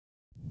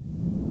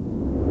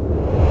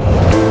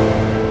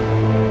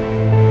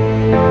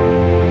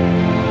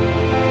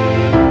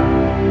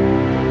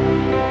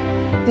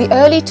The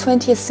early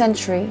 20th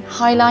century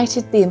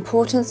highlighted the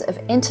importance of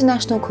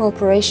international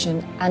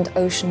cooperation and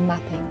ocean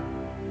mapping.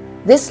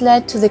 This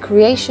led to the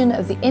creation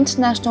of the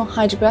International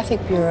Hydrographic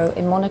Bureau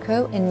in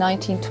Monaco in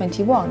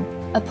 1921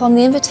 upon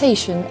the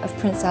invitation of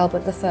Prince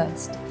Albert I.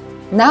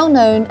 Now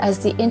known as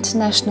the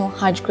International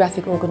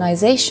Hydrographic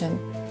Organization,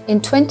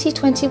 in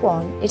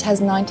 2021 it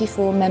has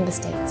 94 member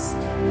states.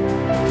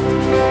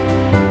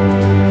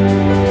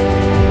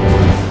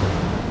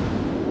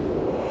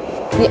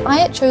 The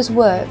IHO's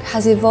work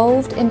has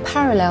evolved in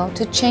parallel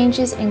to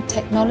changes in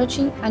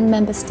technology and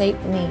member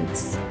state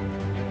needs.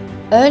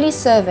 Early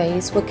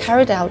surveys were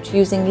carried out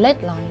using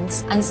lead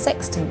lines and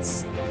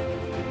sextants.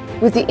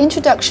 With the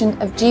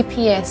introduction of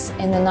GPS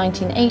in the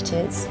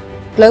 1980s,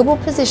 global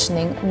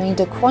positioning made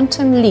a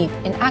quantum leap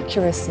in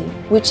accuracy,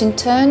 which in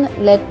turn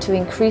led to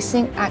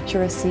increasing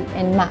accuracy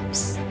in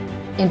maps.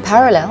 In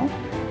parallel,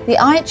 the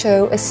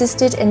IHO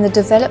assisted in the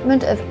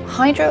development of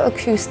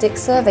hydroacoustic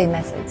survey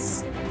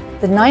methods.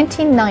 The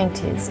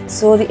 1990s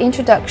saw the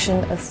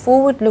introduction of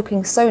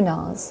forward-looking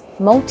sonars,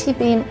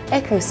 multi-beam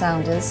echo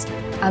sounders,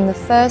 and the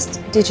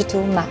first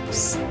digital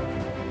maps.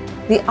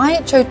 The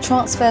IHO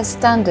Transfer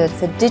Standard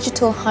for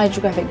Digital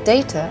Hydrographic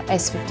Data,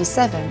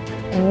 S57,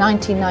 in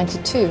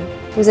 1992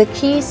 was a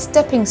key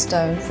stepping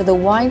stone for the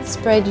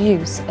widespread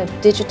use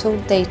of digital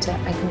data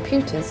and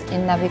computers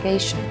in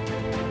navigation.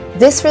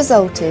 This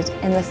resulted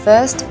in the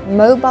first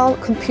mobile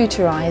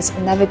computerized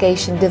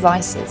navigation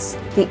devices,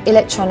 the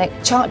Electronic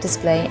Chart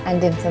Display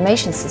and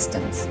Information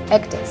Systems,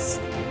 ECDIS.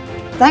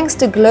 Thanks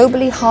to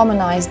globally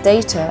harmonized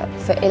data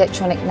for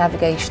electronic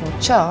navigational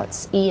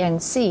charts,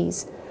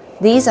 ENCs,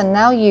 these are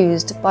now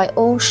used by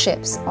all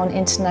ships on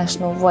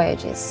international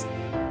voyages.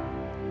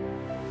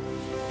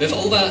 With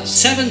over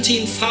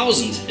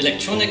 17,000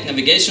 electronic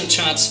navigation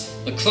charts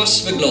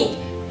across the globe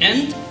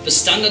and the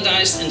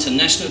standardized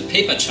international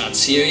paper chart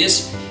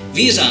series,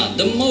 these are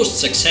the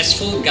most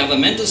successful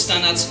governmental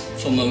standards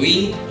for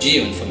marine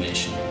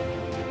geoinformation.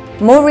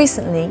 More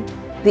recently,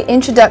 the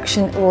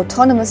introduction of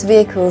autonomous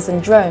vehicles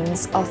and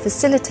drones are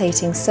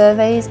facilitating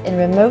surveys in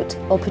remote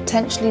or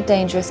potentially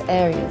dangerous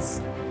areas.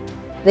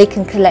 They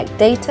can collect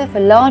data for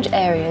large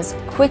areas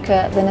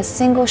quicker than a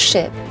single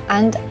ship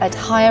and at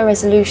higher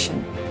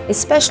resolution,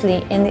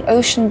 especially in the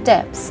ocean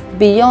depths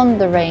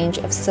beyond the range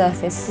of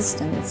surface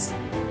systems.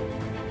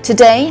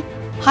 Today,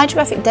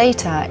 hydrographic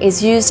data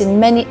is used in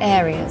many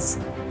areas: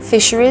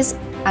 fisheries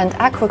and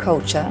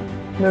aquaculture,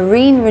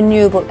 marine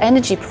renewable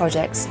energy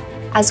projects,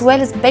 as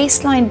well as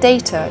baseline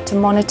data to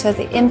monitor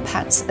the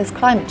impacts of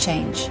climate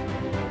change.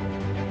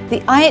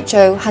 The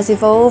IHO has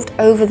evolved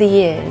over the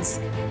years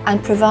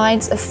and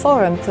provides a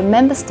forum for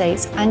member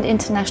states and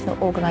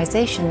international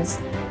organizations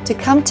to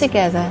come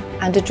together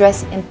and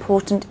address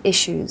important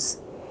issues.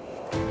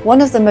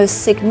 One of the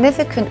most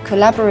significant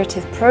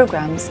collaborative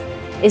programs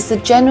is the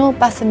General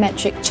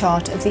Bathymetric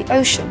Chart of the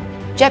Ocean,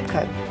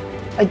 GEBCO,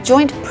 a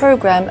joint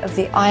program of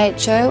the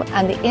IHO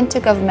and the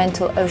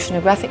Intergovernmental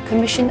Oceanographic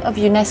Commission of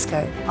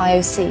UNESCO,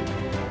 IOC.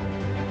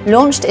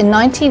 Launched in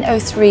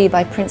 1903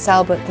 by Prince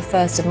Albert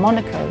I of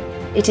Monaco,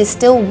 it is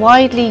still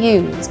widely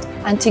used,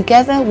 and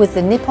together with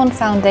the Nippon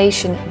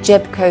Foundation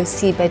GEBCO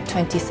Seabed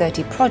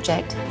 2030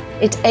 project,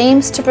 it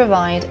aims to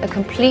provide a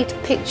complete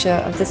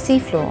picture of the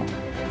seafloor.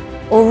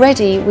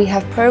 Already we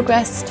have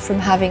progressed from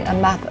having a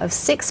map of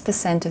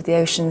 6% of the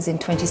oceans in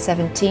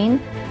 2017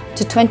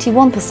 to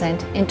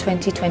 21% in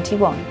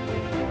 2021.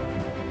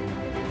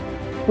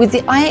 With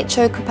the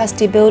IHO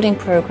Capacity Building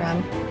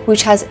Programme,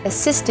 which has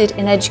assisted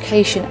in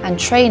education and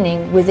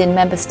training within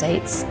member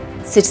states,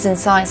 citizen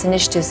science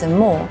initiatives and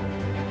more,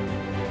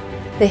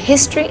 the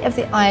history of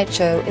the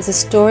IHO is a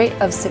story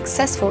of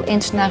successful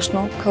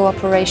international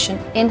cooperation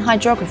in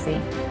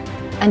hydrography,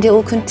 and it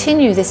will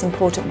continue this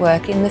important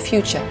work in the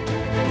future.